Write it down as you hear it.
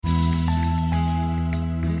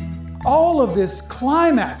all of this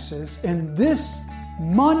climaxes in this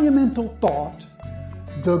monumental thought: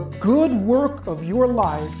 the good work of your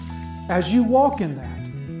life, as you walk in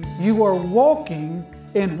that, you are walking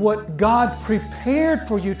in what God prepared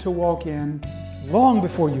for you to walk in long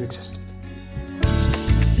before you existed.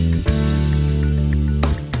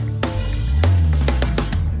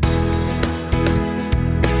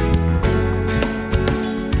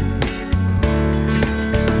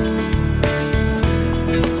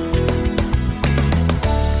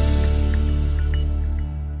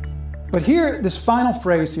 But here, this final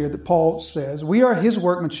phrase here that Paul says, we are His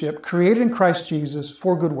workmanship, created in Christ Jesus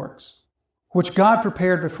for good works, which God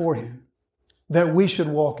prepared beforehand, that we should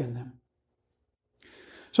walk in them.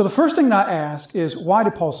 So the first thing I ask is, why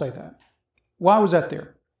did Paul say that? Why was that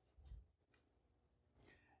there?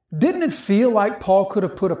 Didn't it feel like Paul could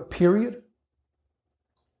have put a period?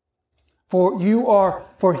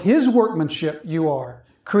 For His workmanship you are,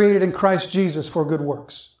 created in Christ Jesus for good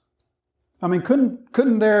works. I mean,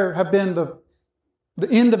 couldn't there have been the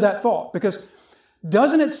end of that thought? Because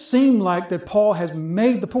doesn't it seem like that Paul has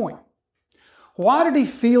made the point? Why did he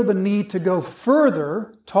feel the need to go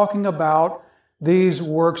further, talking about these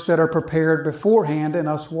works that are prepared beforehand and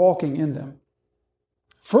us walking in them?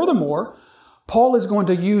 Furthermore, Paul is going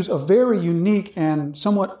to use a very unique and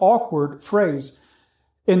somewhat awkward phrase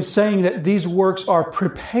in saying that these works are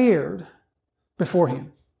prepared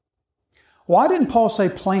beforehand. Why didn't Paul say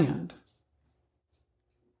planned?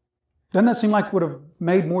 Doesn't that seem like it would have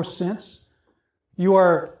made more sense? You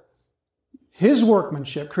are His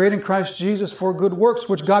workmanship, created in Christ Jesus for good works,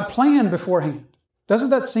 which God planned beforehand. Doesn't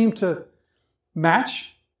that seem to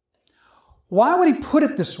match? Why would he put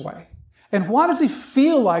it this way? And why does he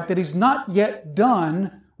feel like that he's not yet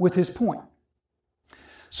done with his point?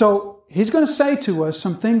 So he's going to say to us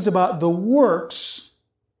some things about the works,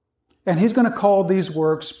 and he's going to call these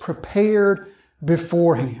works prepared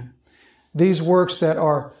beforehand. These works that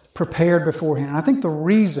are prepared beforehand. I think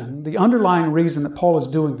the underlying reason that Paul is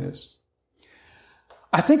doing this,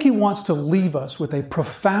 I think he wants to leave us with a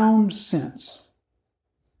profound sense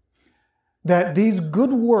that these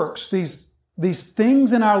good works, these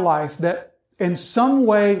things in our life that in some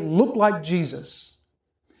way look like Jesus,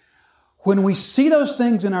 when we see those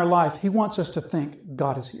things in our life, he wants us to think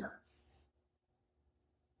God is here.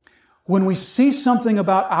 When we see something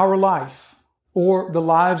about our life or the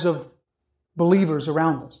lives of believers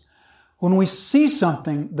around us, when we see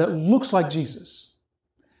something that looks like Jesus,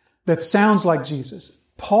 that sounds like Jesus,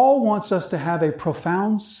 Paul wants us to have a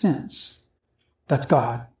profound sense that's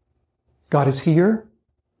God. God is here.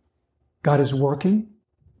 God is working.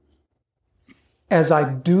 As I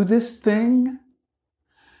do this thing,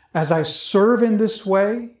 as I serve in this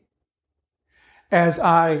way, as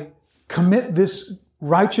I commit this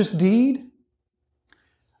righteous deed,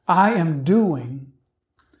 I am doing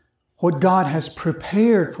what God has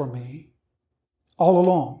prepared for me all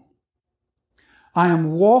along. I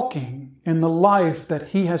am walking in the life that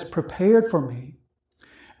He has prepared for me,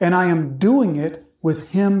 and I am doing it with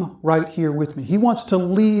Him right here with me. He wants to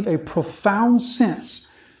leave a profound sense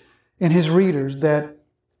in His readers that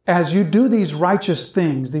as you do these righteous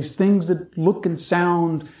things, these things that look and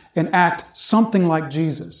sound and act something like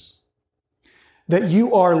Jesus, that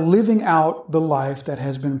you are living out the life that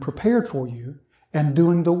has been prepared for you and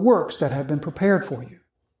doing the works that have been prepared for you.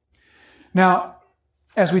 Now,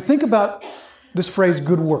 as we think about this phrase,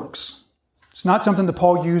 good works, it's not something that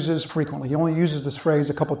Paul uses frequently. He only uses this phrase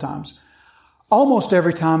a couple times. Almost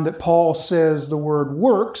every time that Paul says the word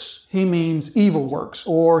works, he means evil works,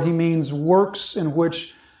 or he means works in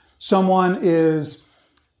which someone is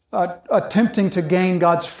attempting to gain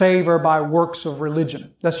God's favor by works of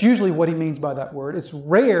religion. That's usually what he means by that word. It's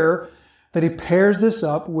rare that he pairs this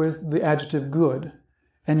up with the adjective good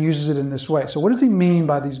and uses it in this way. So what does he mean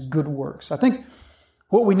by these good works? I think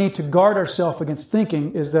what we need to guard ourselves against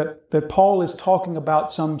thinking is that Paul is talking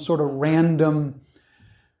about some sort of random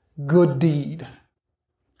good deed,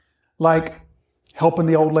 like helping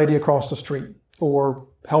the old lady across the street or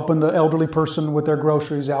helping the elderly person with their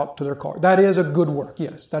groceries out to their car. That is a good work,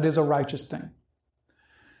 yes. That is a righteous thing.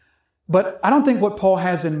 But I don't think what Paul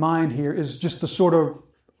has in mind here is just the sort of,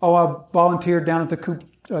 I volunteered down at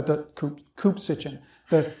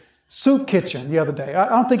the soup kitchen the other day. I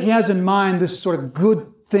don't think he has in mind this sort of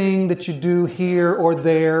good thing that you do here or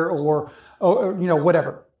there or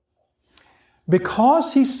whatever.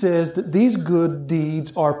 Because he says that these good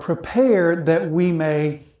deeds are prepared that we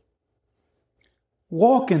may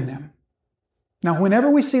walk in them. Now, whenever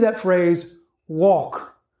we see that phrase,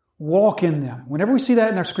 walk in them, whenever we see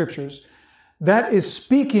that in our scriptures, that is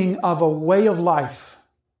speaking of a way of life.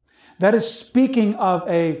 That is speaking of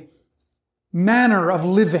a manner of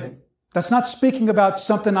living. That's not speaking about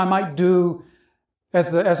something I might do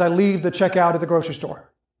as I leave the checkout at the grocery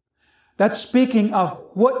store. That's speaking of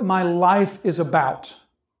what my life is about.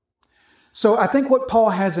 So I think what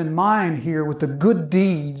Paul has in mind here with the good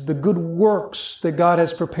deeds, the good works that God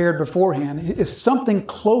has prepared beforehand is something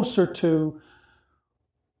closer to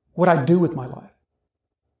what I do with my life,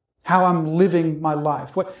 how I'm living my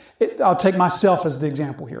life. I'll take myself as the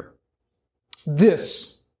example here.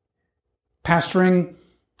 This, pastoring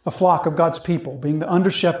a flock of God's people, being the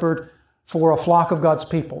under-shepherd for a flock of God's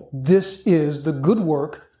people, this is the good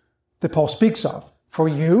work that Paul speaks of. For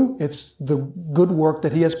you, it's the good work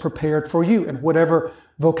that he has prepared for you in whatever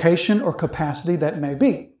vocation or capacity that may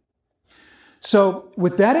be. So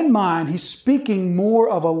with that in mind, he's speaking more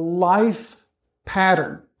of a life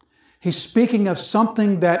pattern. He's speaking of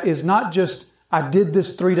something that is not just, I did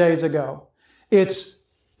this 3 days ago. This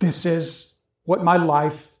is what my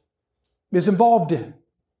life is involved in.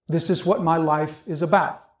 This is what my life is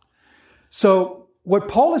about. So what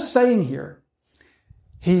Paul is saying here,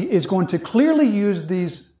 he is going to clearly use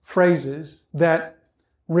these phrases that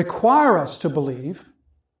require us to believe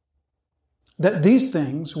that these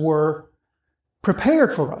things were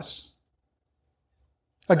prepared for us.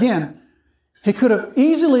 Again, he could have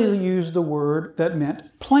easily used the word that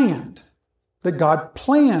meant planned, that God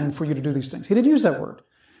planned for you to do these things. He didn't use that word.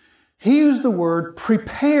 He used the word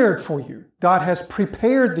prepared for you. God has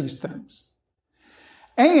prepared these things.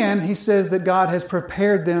 And he says that God has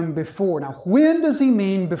prepared them before. Now, when does he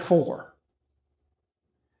mean before?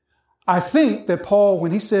 I think that Paul,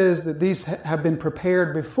 when he says that these have been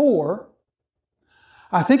prepared before,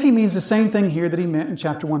 I think he means the same thing here that he meant in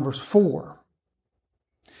chapter 1, verse 4.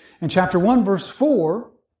 In chapter 1, verse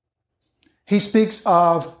 4, he speaks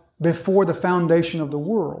of before the foundation of the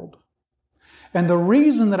world. And the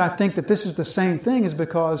reason that I think that this is the same thing is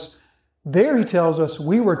because there he tells us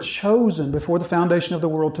we were chosen before the foundation of the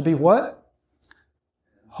world to be what?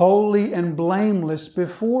 Holy and blameless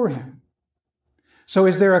before him. So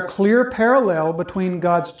is there a clear parallel between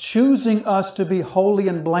God's choosing us to be holy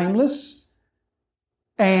and blameless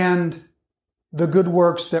and the good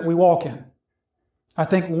works that we walk in? I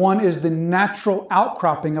think one is the natural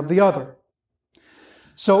outcropping of the other.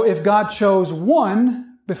 So if God chose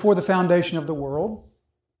one before the foundation of the world,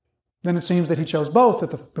 then it seems that he chose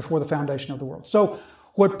both before the foundation of the world. So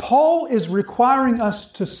what Paul is requiring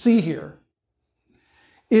us to see here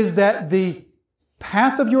is that the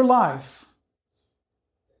path of your life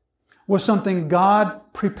was something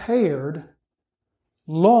God prepared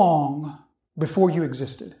long before you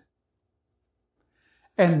existed.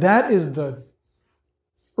 And that is the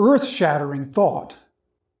earth-shattering thought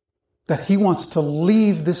that he wants to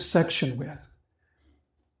leave this section with.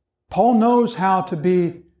 Paul knows how to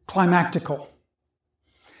be climactical.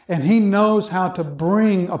 And he knows how to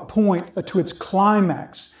bring a point to its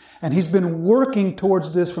climax. And he's been working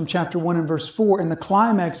towards this from chapter 1 and verse 4. And the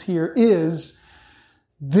climax here is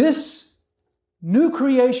this new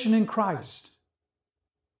creation in Christ.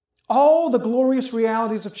 All the glorious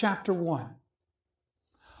realities of chapter 1.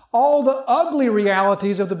 All the ugly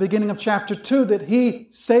realities of the beginning of chapter 2 that he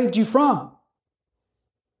saved you from.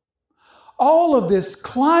 All of this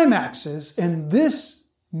climaxes in this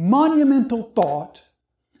monumental thought,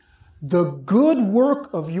 the good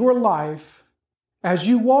work of your life, as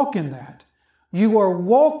you walk in that, you are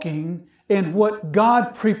walking in what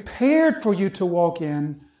God prepared for you to walk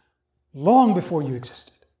in long before you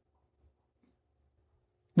existed.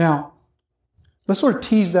 Now, let's sort of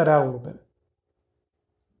tease that out a little bit.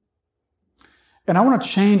 And I want to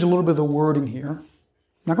change a little bit of the wording here. I'm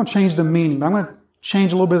not going to change the meaning, but I'm going to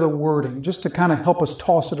change a little bit of the wording just to kind of help us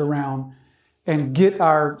toss it around and get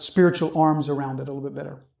our spiritual arms around it a little bit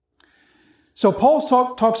better. So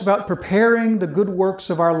Paul talks about preparing the good works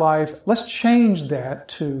of our life. Let's change that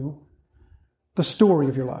to the story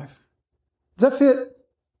of your life. Does that fit?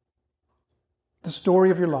 The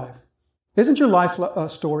story of your life. Isn't your life a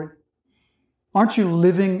story? Aren't you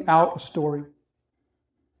living out a story?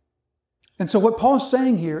 And so what Paul's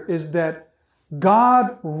saying here is that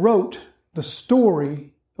God wrote the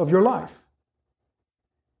story of your life.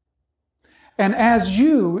 And as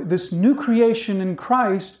you, this new creation in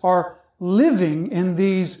Christ, are living in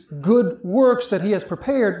these good works that he has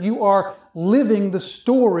prepared, you are living the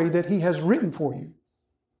story that he has written for you.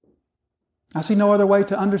 I see no other way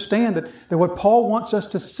to understand that what Paul wants us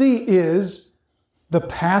to see is the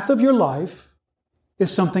path of your life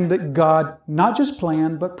is something that God not just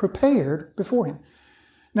planned, but prepared beforehand.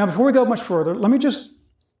 Now, before we go much further, let me just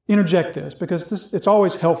interject this, because it's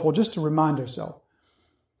always helpful just to remind ourselves.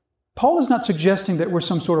 Paul is not suggesting that we're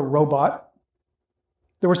some sort of robot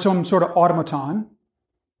that we're some sort of automaton,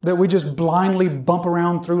 that we just blindly bump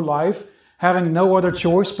around through life, having no other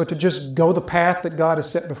choice but to just go the path that God has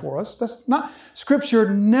set before us. That's not, Scripture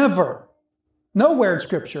never, nowhere in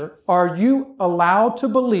Scripture are you allowed to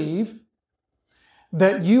believe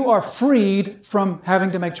that you are freed from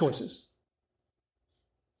having to make choices.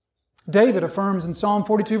 David affirms in Psalm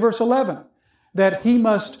 42 verse 11 that he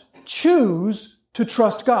must choose to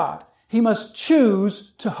trust God. He must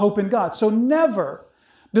choose to hope in God. So never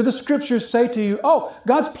do the Scriptures say to you, oh,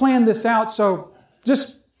 God's planned this out, so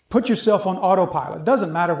just put yourself on autopilot. It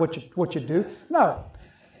doesn't matter what you do. No.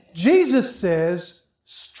 Jesus says,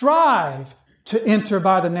 strive to enter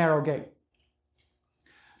by the narrow gate.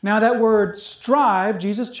 Now that word strive,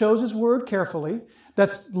 Jesus chose his word carefully.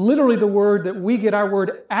 That's literally the word that we get our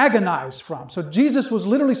word agonize from. So Jesus was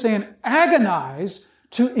literally saying agonize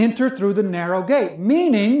to enter through the narrow gate,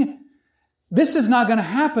 meaning this is not going to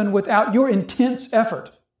happen without your intense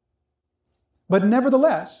effort. But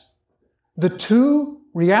nevertheless, the two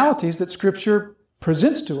realities that Scripture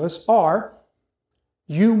presents to us are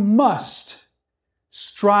you must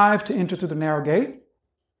strive to enter through the narrow gate,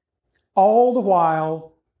 all the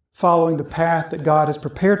while following the path that God has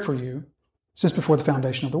prepared for you since before the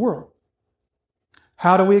foundation of the world.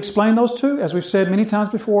 How do we explain those two? As we've said many times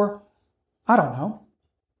before, I don't know.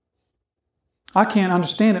 I can't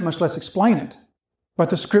understand it, much less explain it. But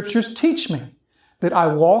the Scriptures teach me that I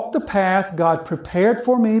walk the path God prepared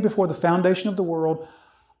for me before the foundation of the world.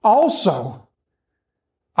 Also,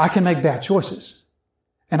 I can make bad choices,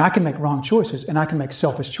 and I can make wrong choices, and I can make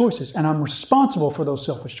selfish choices, and I'm responsible for those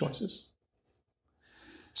selfish choices.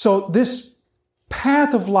 So this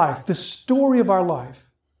path of life, this story of our life,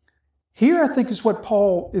 here I think is what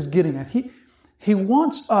Paul is getting at. He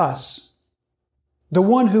wants us, the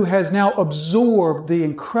one who has now absorbed the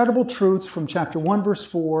incredible truths from chapter 1, verse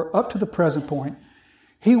 4 up to the present point,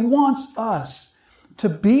 he wants us to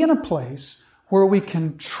be in a place where we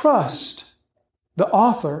can trust the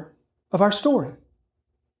author of our story.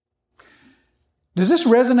 Does this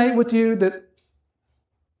resonate with you that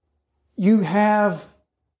you have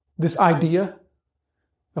this idea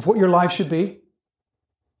of what your life should be?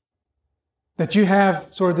 That you have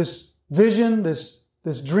sort of this vision, this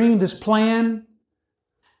dream, this plan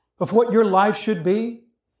of what your life should be?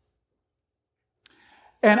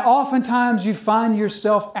 And oftentimes you find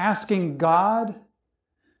yourself asking God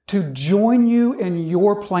to join you in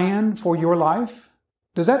your plan for your life?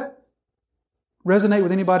 Does that resonate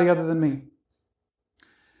with anybody other than me?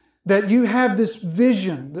 That you have this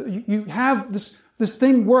vision, you have this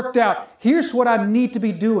thing worked out. Here's what I need to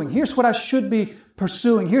be doing. Here's what I should be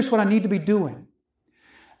pursuing. Here's what I need to be doing.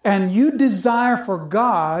 And you desire for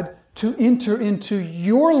God to enter into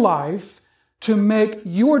your life to make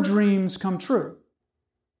your dreams come true.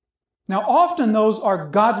 Now, often those are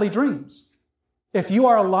godly dreams. If you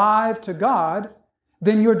are alive to God,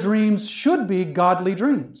 then your dreams should be godly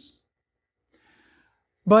dreams.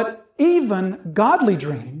 But even godly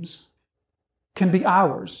dreams can be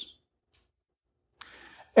ours.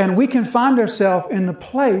 And we can find ourselves in the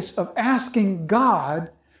place of asking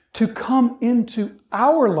God to come into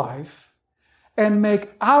our life and make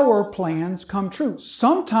our plans come true.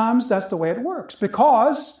 Sometimes that's the way it works,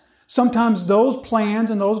 because sometimes those plans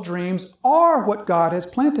and those dreams are what God has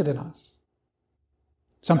planted in us.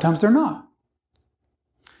 Sometimes they're not.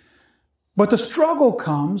 But the struggle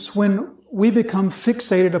comes when we become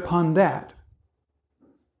fixated upon that.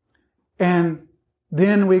 And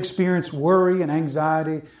then we experience worry and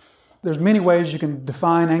anxiety. There's many ways you can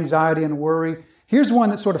define anxiety and worry. Here's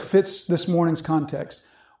one that sort of fits this morning's context.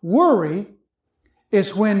 Worry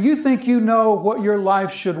is when you think you know what your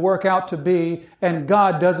life should work out to be, and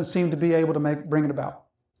God doesn't seem to be able to bring it about.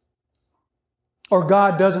 Or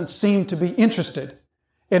God doesn't seem to be interested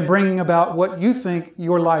in bringing about what you think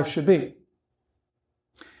your life should be.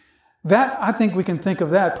 That, I think we can think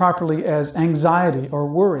of that properly as anxiety or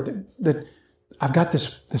worry. That I've got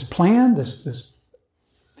this plan, this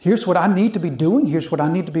here's what I need to be doing, here's what I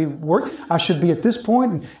need to be I should be at this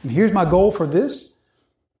point, and here's my goal for this.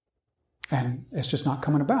 And it's just not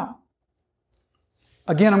coming about.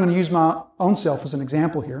 Again, I'm going to use my own self as an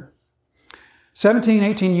example here. 17,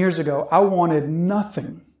 18 years ago, I wanted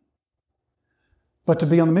nothing but to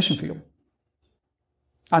be on the mission field.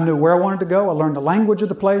 I knew where I wanted to go. I learned the language of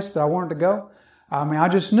the place that I wanted to go. I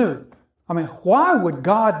just knew. Why would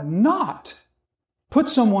God not put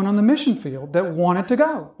someone on the mission field that wanted to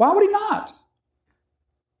go? Why would He not?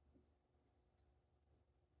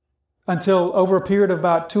 Until over a period of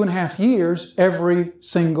about 2.5 years, every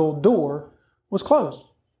single door was closed.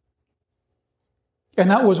 And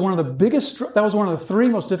that was one of the 3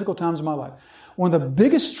 most difficult times of my life. one of the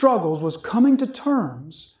biggest struggles was coming to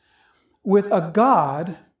terms with a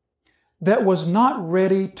God that was not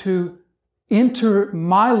ready to enter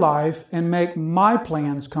my life and make my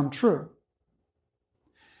plans come true.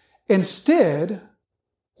 Instead,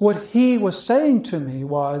 what he was saying to me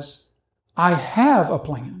was, I have a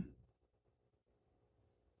plan.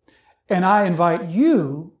 And I invite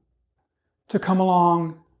you to come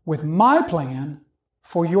along with my plan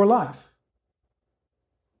for your life.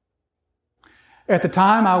 At the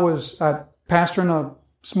time, I was pastoring a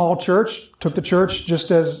small church, took the church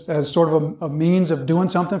just as sort of a means of doing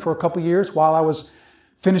something for a couple of years while I was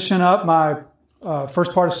finishing up my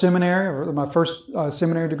first part of seminary, or my first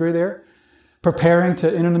seminary degree there, preparing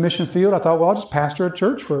to enter the mission field. I thought, well, I'll just pastor a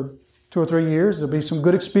church for 2 or 3 years. There'll be some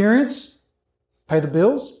good experience, pay the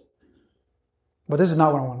bills. But this is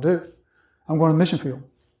not what I want to do. I'm going to the mission field.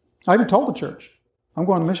 I even told the church, I'm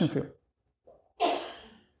going to the mission field.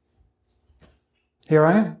 Here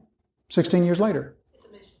I am, 16 years later. It's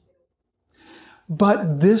a mission field.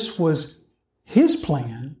 But this was his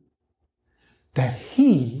plan that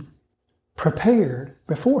he prepared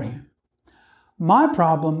beforehand. My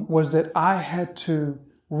problem was that I had to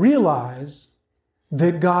realize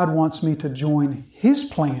that God wants me to join his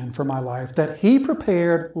plan for my life that he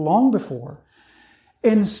prepared long before,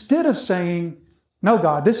 instead of saying, no,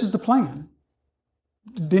 God, this is the plan.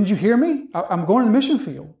 Didn't you hear me? I'm going to the mission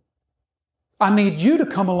field. I need you to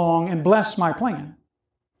come along and bless my plan.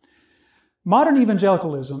 Modern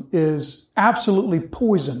evangelicalism is absolutely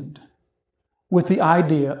poisoned with the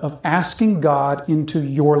idea of asking God into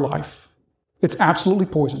your life. It's absolutely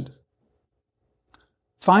poisoned.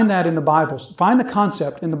 Find that in the Bible. Find the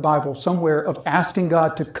concept in the Bible somewhere of asking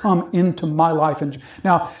God to come into my life.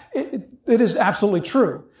 Now, it is absolutely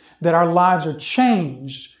true that our lives are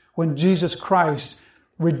changed when Jesus Christ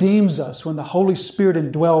redeems us, when the Holy Spirit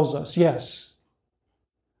indwells us. Yes.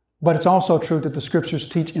 But it's also true that the Scriptures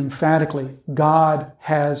teach emphatically God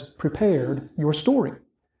has prepared your story.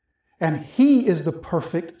 And He is the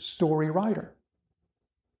perfect story writer.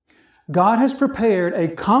 God has prepared a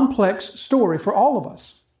complex story for all of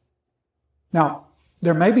us. Now,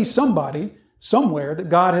 there may be somebody somewhere that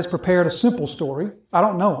God has prepared a simple story. I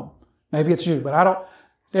don't know them. Maybe it's you, but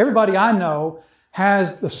everybody I know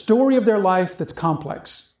has the story of their life that's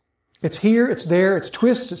complex. It's here, it's there, it's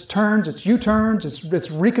twists, it's turns, it's U-turns, it's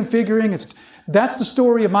reconfiguring. That's the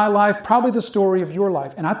story of my life, probably the story of your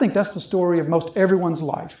life. And I think that's the story of most everyone's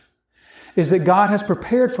life, is that God has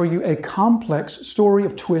prepared for you a complex story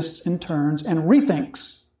of twists and turns and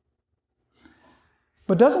rethinks.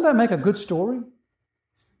 But doesn't that make a good story?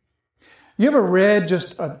 You ever read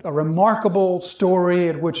just a remarkable story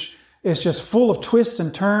in which it's just full of twists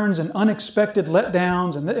and turns and unexpected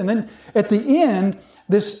letdowns, and then at the end,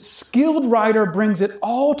 this skilled writer brings it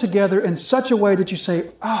all together in such a way that you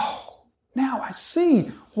say, oh, now I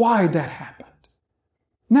see why that happened.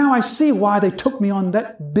 Now I see why they took me on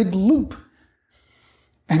that big loop.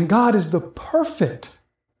 And God is the perfect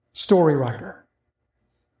story writer.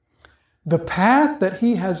 The path that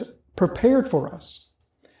He has prepared for us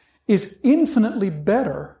is infinitely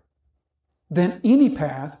better than any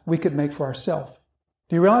path we could make for ourselves.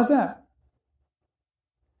 Do you realize that?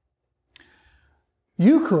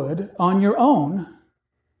 You could, on your own,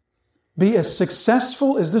 be as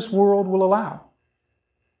successful as this world will allow.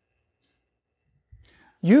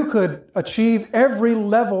 You could achieve every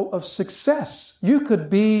level of success. You could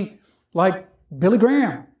be like Billy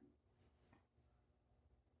Graham.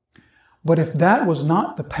 But if that was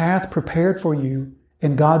not the path prepared for you,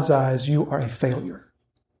 in God's eyes, you are a failure.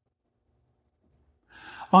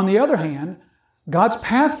 On the other hand, God's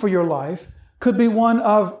path for your life could be one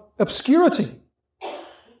of obscurity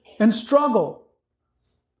and struggle.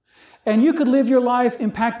 And you could live your life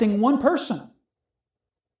impacting one person.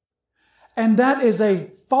 And that is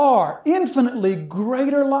a far, infinitely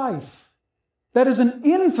greater life. That is an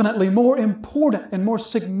infinitely more important and more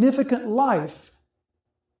significant life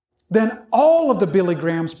than all of the Billy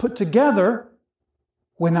Grahams put together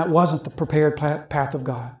when that wasn't the prepared path of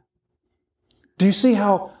God. Do you see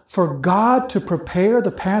how for God to prepare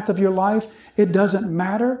the path of your life, it doesn't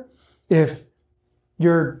matter if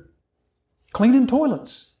you're cleaning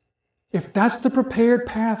toilets. If that's the prepared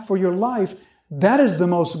path for your life, that is the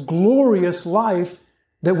most glorious life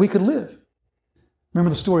that we could live. Remember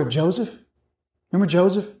the story of Joseph? Remember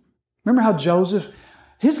Joseph? Remember how Joseph,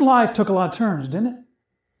 his life took a lot of turns, didn't it?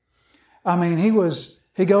 I mean,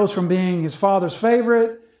 he goes from being his father's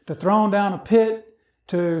favorite to thrown down a pit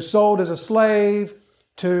to sold as a slave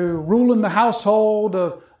to ruling the household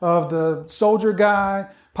of the soldier guy,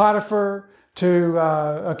 Potiphar, to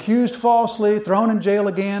accused falsely, thrown in jail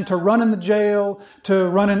again, to run in the jail, to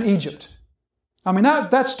run in Egypt. I mean,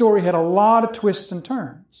 that story had a lot of twists and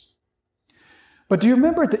turns. But do you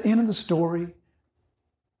remember at the end of the story,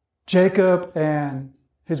 Jacob and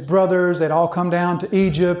his brothers, they'd all come down to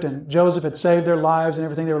Egypt, and Joseph had saved their lives and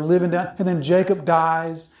everything. They were living down, and then Jacob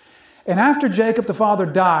dies. And after Jacob, the father,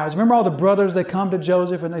 dies, remember all the brothers, they come to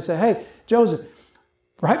Joseph and they say, hey, Joseph,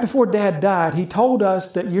 right before Dad died, he told us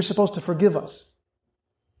that you're supposed to forgive us.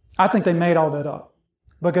 I think they made all that up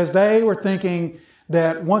because they were thinking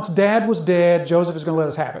that once Dad was dead, Joseph is going to let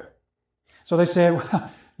us have it. So they said,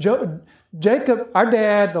 well, Jacob, our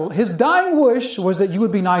dad, his dying wish was that you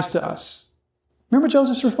would be nice to us. Remember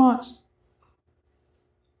Joseph's response?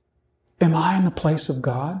 Am I in the place of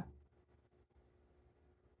God?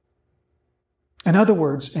 In other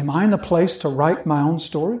words, am I in the place to write my own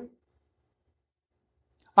story?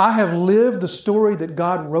 I have lived the story that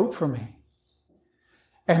God wrote for me.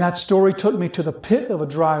 And that story took me to the pit of a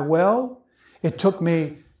dry well. It took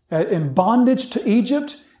me in bondage to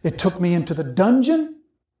Egypt. It took me into the dungeon.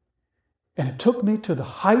 And it took me to the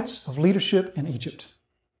heights of leadership in Egypt.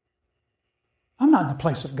 I'm not in the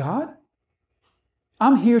place of God.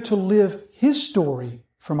 I'm here to live His story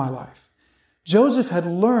for my life. Joseph had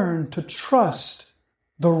learned to trust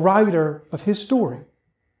the writer of his story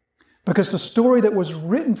because the story that was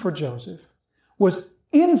written for Joseph was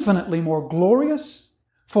infinitely more glorious,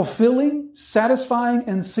 fulfilling, satisfying,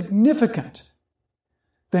 and significant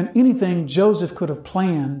than anything Joseph could have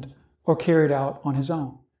planned or carried out on his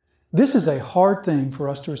own. This is a hard thing for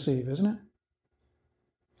us to receive, isn't it?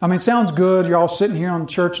 I mean, it sounds good. You're all sitting here on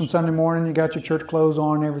church on Sunday morning. You got your church clothes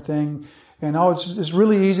on and everything. And it's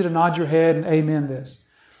really easy to nod your head and amen this.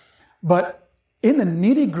 But in the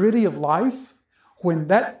nitty-gritty of life, when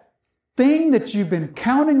that thing that you've been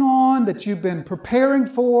counting on, that you've been preparing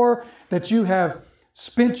for, that you have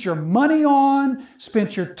spent your money on,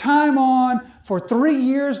 spent your time on for 3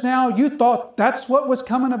 years now, you thought that's what was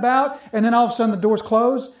coming about, and then all of a sudden the door's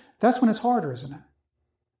closed. That's when it's harder, isn't it?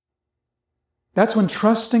 That's when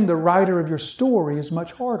trusting the writer of your story is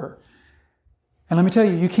much harder. And let me tell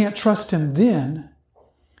you, you can't trust him then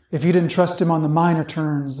if you didn't trust him on the minor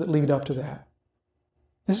turns that lead up to that.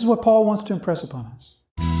 This is what Paul wants to impress upon us.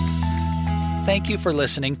 Thank you for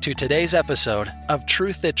listening to today's episode of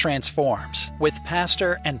Truth That Transforms with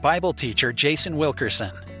pastor and Bible teacher Jason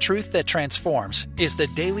Wilkerson. Truth That Transforms is the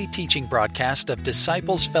daily teaching broadcast of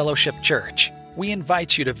Disciples Fellowship Church. We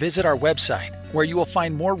invite you to visit our website, where you will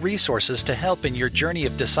find more resources to help in your journey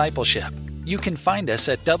of discipleship. You can find us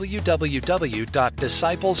at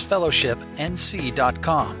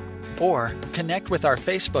www.disciplesfellowshipnc.com or connect with our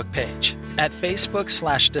Facebook page at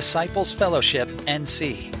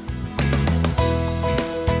Facebook/DisciplesFellowshipNC.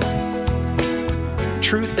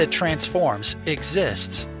 Truth That Transforms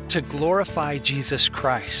exists to glorify Jesus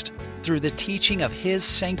Christ through the teaching of His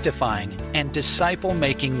sanctifying and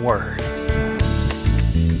disciple-making Word.